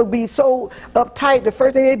times people be so uptight, the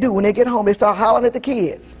first thing they do when they get home, they start hollering at the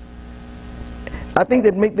kids. I think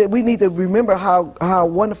that we need to remember how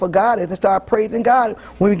wonderful God is and start praising God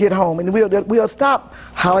when we get home, and we'll stop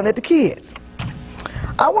hollering at the kids.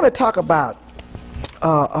 I want to talk about,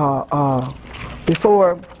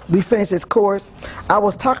 before we finish this course, I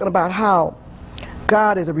was talking about how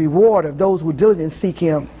God is a rewarder of those who diligently seek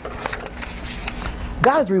Him.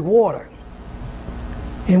 God is a rewarder.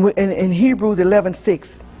 In Hebrews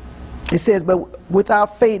 11:6, it says, but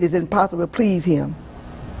without faith it is impossible to please Him.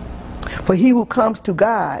 For he who comes to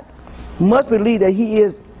God must believe that He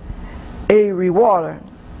is a rewarder,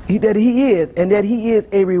 that He is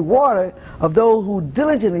a rewarder of those who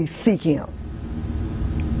diligently seek Him.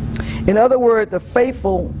 In other words, the faith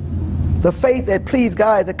that pleases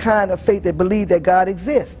God is the kind of faith that believes that God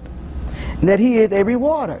exists, and that He is a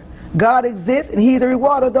rewarder. God exists, and He's a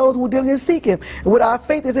rewarder of those who diligently seek Him. And without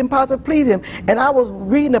faith, it's impossible to please Him. And I was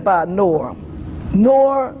reading about Noah.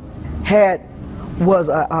 Noah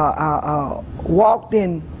walked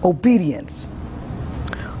in obedience.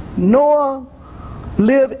 Noah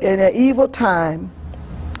lived in an evil time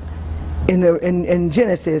in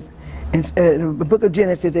Genesis, in the book of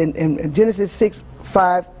Genesis, in Genesis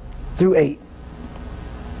 6:5-8.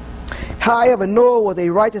 However, Noah was a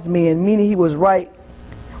righteous man, meaning he was right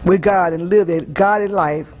with God and lived a godly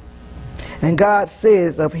life. And God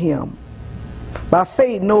says of him, by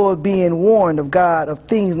faith Noah, being warned of God of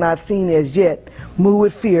things not seen as yet, moved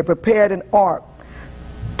with fear, prepared an ark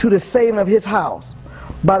to the saving of his house,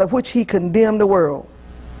 by the which he condemned the world,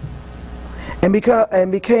 and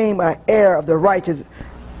became an heir of the righteous,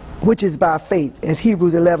 which is by faith, as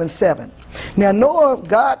Hebrews 11:7. Now Noah,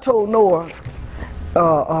 God told Noah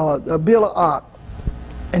build an ark,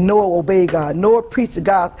 and Noah obeyed God. Noah preached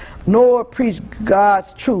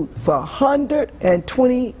God's truth for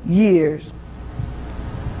 120 years.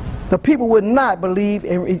 The people would not believe,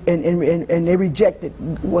 and they rejected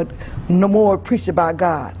what Noah preached about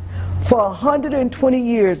God. For 120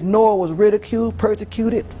 years, Noah was ridiculed,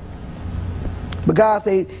 persecuted. But God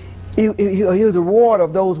said he was the rewarder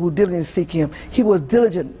of those who diligently seek Him. He was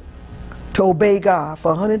diligent to obey God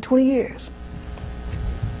for 120 years.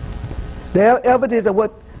 The evidence of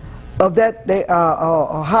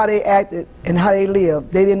how they acted and how they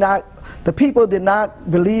lived. The people did not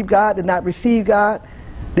believe God, did not receive God.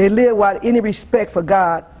 They lived without any respect for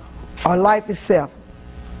God or life itself.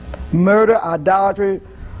 Murder, idolatry,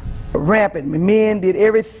 rampant. Men did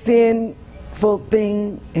every sinful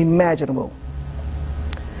thing imaginable.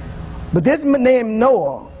 But this man named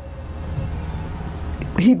Noah,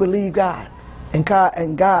 he believed God. And God,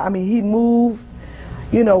 I mean, he moved,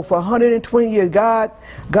 for 120 years. God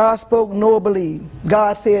spoke, Noah believed.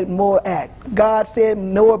 God said, Noah act. God said,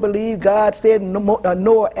 Noah believed. God said,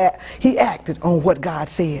 Noah act. He acted on what God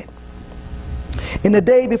said. In the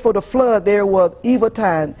day before the flood, there was evil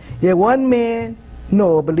time. Yet one man,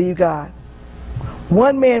 Noah, believed God.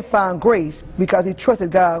 One man found grace because he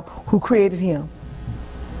trusted God who created him.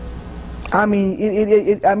 I mean,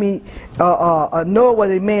 Noah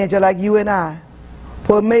was a man just like you and I.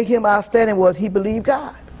 What made him outstanding was he believed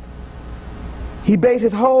God. He based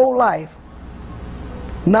his whole life,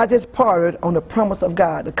 not just part of it, on the promise of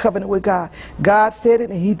God, the covenant with God. God said it,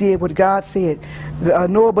 and he did what God said.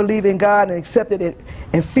 Noah believed in God and accepted it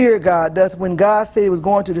and feared God. Thus, when God said he was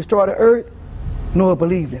going to destroy the earth, Noah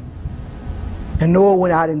believed him. And Noah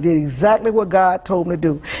went out and did exactly what God told him to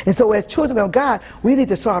do. And so as children of God, we need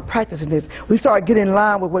to start practicing this. We start getting in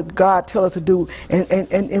line with what God tells us to do.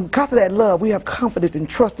 And because of that love, we have confidence and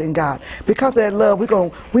trust in God. Because of that love, we're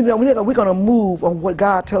gonna move on what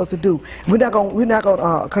God tells us to do. We're not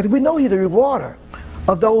gonna, because we know He's a rewarder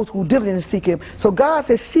of those who diligently seek Him. So God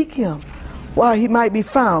says, seek Him while He might be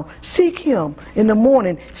found. Seek Him in the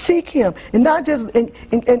morning. Seek Him, and not just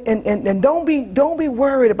and don't be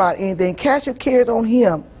worried about anything. Cast your cares on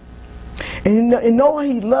Him, and know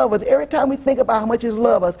He loves us. Every time we think about how much He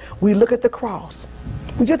loves us, we look at the cross.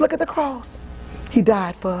 We just look at the cross. He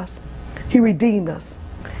died for us. He redeemed us.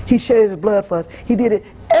 He shed His blood for us. He did it.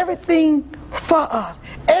 Everything for us.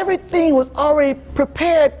 Everything was already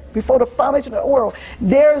prepared before the foundation of the world.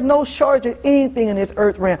 There is no shortage of anything in this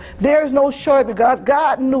earth realm. There is no shortage because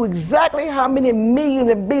God knew exactly how many millions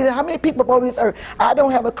and billions, how many people on this earth. I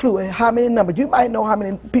don't have a clue how many numbers. You might know how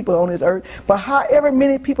many people on this earth, but however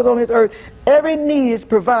many people on this earth, every need is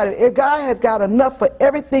provided. If God has got enough for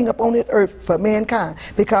everything upon this earth for mankind,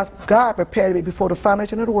 because God prepared it before the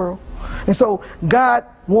foundation of the world. And so God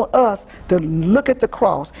wants us to look at the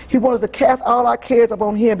cross. He wants us to cast all our cares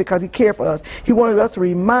upon Him because He cared for us. He wanted us to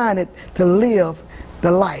remind it to live the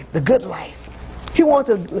life, the good life. He wants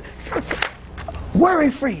to worry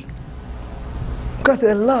free because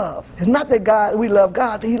of love. It's not that we love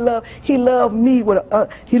God. He loved me with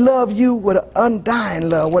He loved you with an undying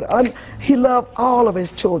love. He loved all of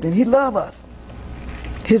His children. He loved us.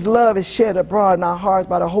 His love is shed abroad in our hearts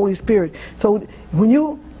by the Holy Spirit. So when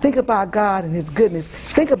you think about God and His goodness,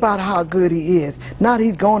 think about how good He is. Not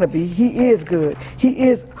He's going to be. He is good. He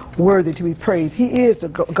is worthy to be praised. He is the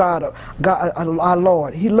God, our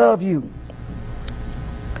Lord. He loves you.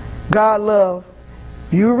 God loves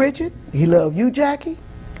you, Richard. He loves you, Jackie.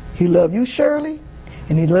 He loves you, Shirley.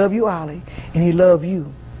 And He loves you, Ollie. And He loves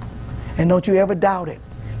you. And don't you ever doubt it.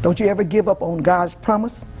 Don't you ever give up on God's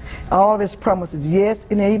promise. All of His promises, yes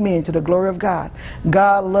and amen, to the glory of God.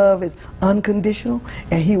 God's love is unconditional,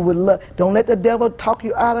 and He will love. Don't let the devil talk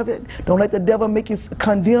you out of it. Don't let the devil make you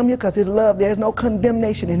condemn you, because His love, there's no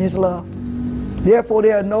condemnation in His love. Therefore,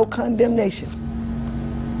 there is no condemnation.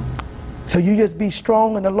 So you just be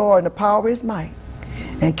strong in the Lord and the power of His might,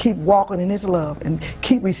 and keep walking in His love, and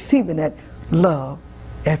keep receiving that love,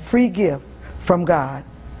 that free gift from God,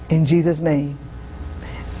 in Jesus' name.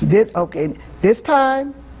 This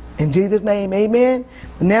time, in Jesus' name, amen.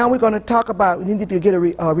 Now we're going to talk about, we need to get a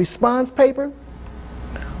response paper,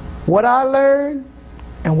 what I learned,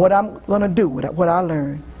 and what I'm going to do with what I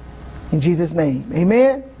learned. In Jesus' name,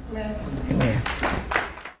 amen. Amen.